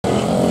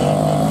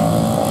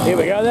Here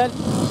we go then.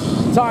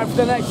 Time for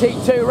the next Heat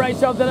 2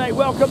 race of the day.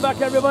 Welcome back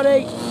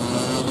everybody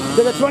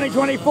to the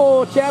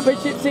 2024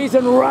 Championship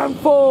Season Round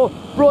 4,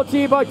 brought to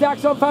you by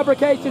Daxon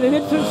Fabrication and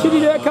Instant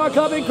City Dirt Car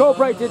Club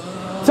Incorporated.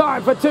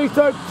 Time for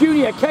two-stroke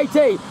junior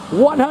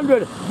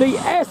kt100, the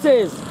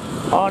S's.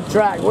 On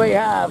track we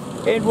have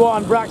in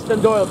 1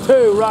 Braxton Doyle,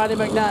 2 Riley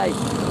McNay,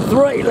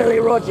 3 Lily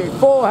Rodgers,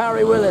 4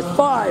 Harry Willis,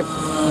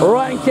 5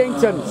 Ryan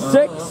Kington,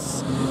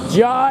 6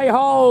 Jai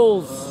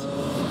Holes.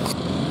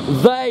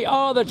 They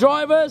are the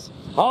drivers.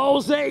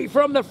 Halsey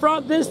from the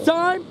front this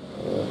time.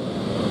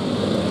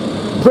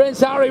 Prince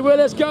Harry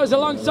Willis goes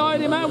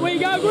alongside him and we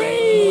go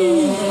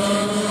green!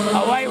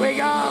 Away we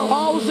go,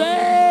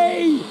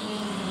 Halsey!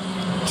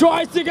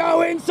 Tries to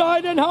go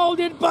inside and hold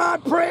it,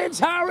 but Prince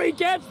Harry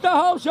gets the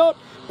whole shot.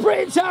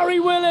 Prince Harry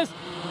Willis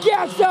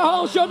gets the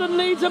whole shot and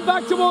leads him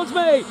back towards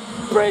me.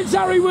 Prince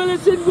Harry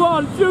Willis in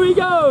 1, through he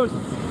goes.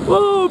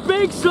 Ooh,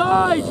 big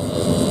slide.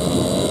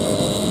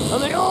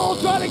 And they all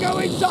try to go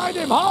inside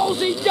him.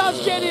 Halsey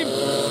does get him.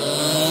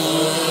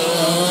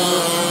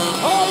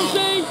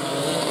 Halsey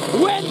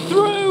went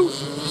through.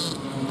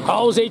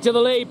 Halsey to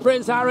the lead,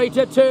 Prince Harry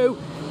to 2.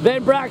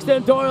 Then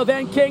Braxton Doyle,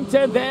 then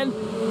Kington, then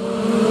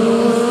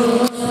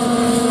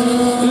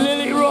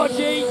Lily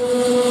Rodgers,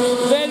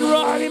 then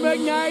Ronnie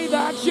McNay.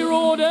 That's your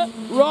order.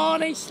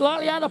 Ronnie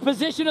slightly out of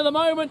position at the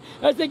moment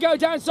as they go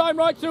down side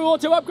right through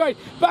auto upgrade.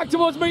 Back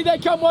towards me they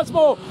come once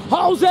more.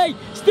 Halsey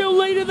still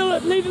leading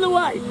the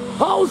way.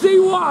 Halsey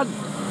 1,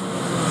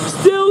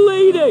 still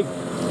leading.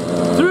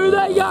 Through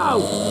they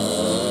go.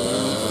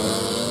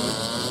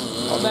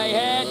 On they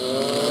head.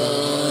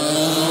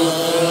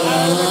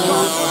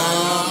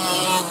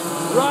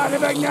 Ronnie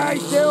McNay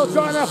still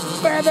trying to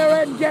feather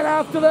and get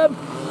after them.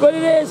 But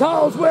it is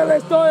Holes,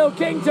 Willis, Doyle,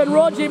 Kington,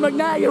 Rodgers,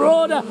 McNay, your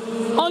order.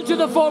 Onto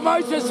the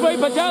Formosa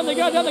sweeper, down they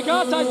go, down the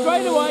car side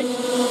straight away.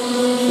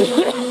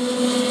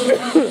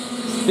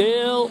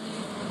 Still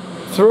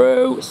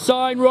through,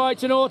 sign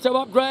right and auto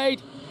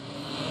upgrade.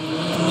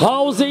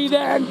 Halsey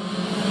then,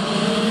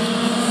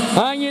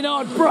 hanging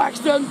on,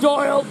 Braxton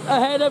Doyle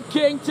ahead of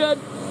Kington.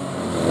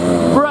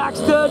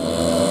 Braxton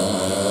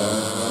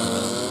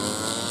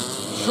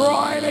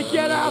trying to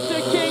get after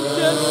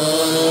Kington.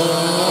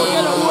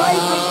 Get away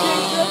from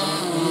Kington.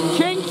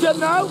 Kington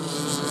though,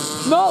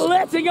 not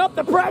letting up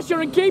the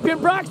pressure and keeping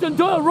Braxton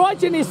Doyle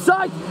right in his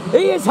sight.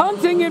 He is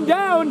hunting him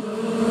down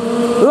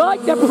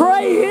like the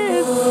prey he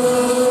is.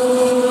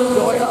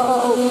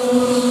 Doyle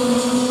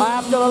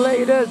after the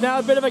leaders. Now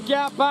a bit of a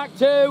gap back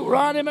to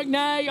Ronnie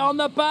McNay on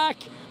the back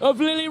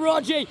of Lily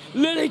Rodgers.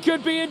 Lily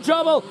could be in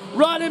trouble.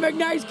 Ronnie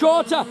McNay's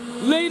quarter.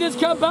 Leaders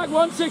come back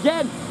once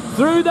again.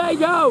 Through they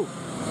go.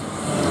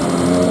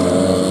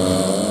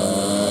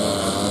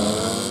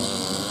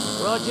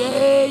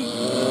 Rodgers.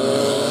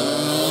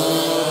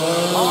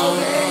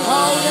 Holding.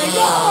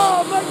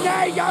 Oh,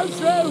 McNay goes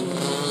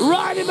through.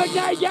 Ronnie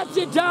McNay gets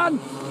it done.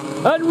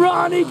 And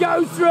Ronnie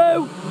goes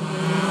through.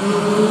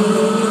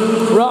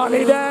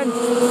 Ronnie then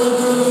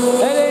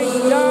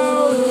heading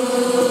down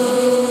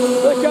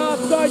the car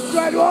side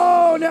straight.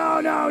 Oh,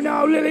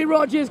 no. Lily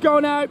Rodgers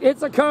gone out.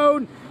 Hits a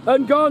cone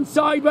and gone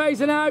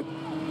sideways and out.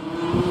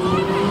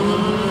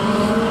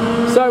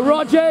 So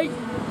Rodgers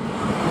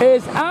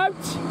is out.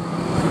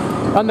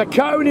 And the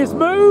cone is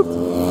moved.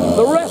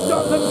 The rest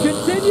of them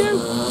continue.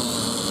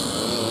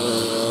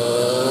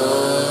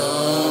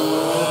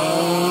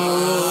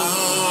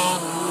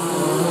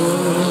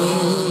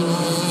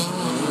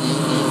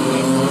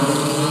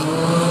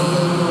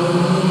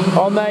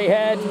 On they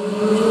head.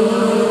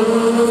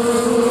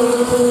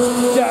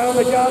 Down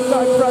the car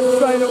side front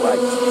straight away.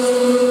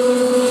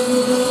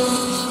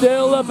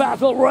 Still the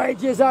battle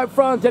rages out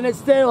front, and it's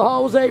still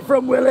Halsey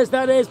from Willis,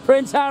 that is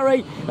Prince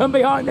Harry, and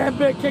behind them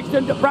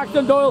Kingston,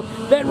 Braxton Doyle,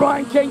 then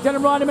Ryan Kington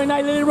and Ronnie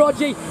McNay. Lily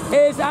Rodgers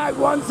is out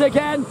once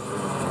again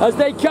as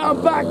they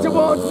come back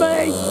towards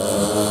me.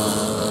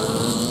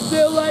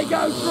 Still they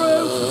go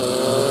through.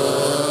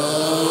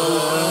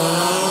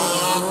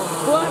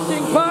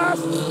 Flashing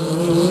past.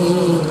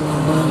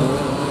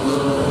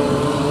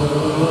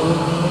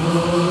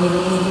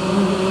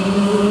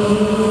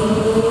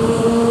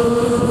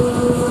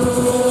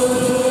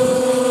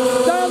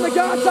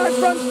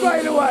 Front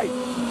straight away.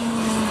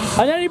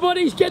 And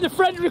anybody's getting a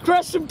friend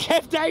request from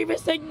Kev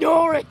Davis,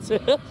 ignore it.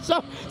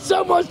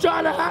 Someone's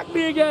trying to hack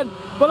me again,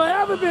 but I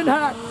haven't been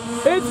hacked.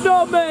 It's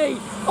not me.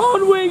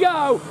 On we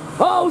go.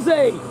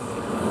 Halsey.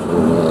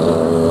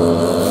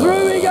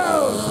 Through he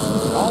goes.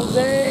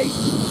 Halsey.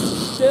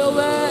 Still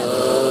there.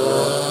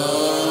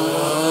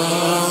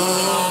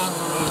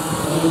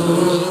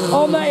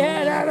 On they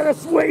head out of the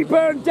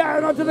sweeper and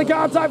down onto the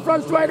car side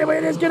front straight away.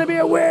 It is going to be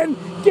a win.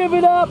 Give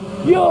it up.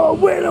 Your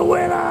winner.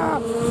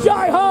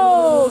 Jai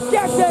Holes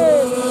gets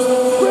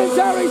it. Prince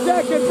Harry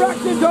 2nd,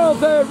 Braxton Doyle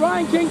 3rd,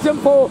 Ryan Kington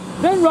 4th,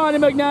 then Ronnie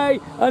McNay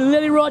and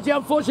Lily Rodgers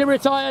unfortunately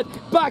retired.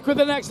 Back with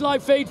the next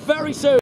live feed very soon.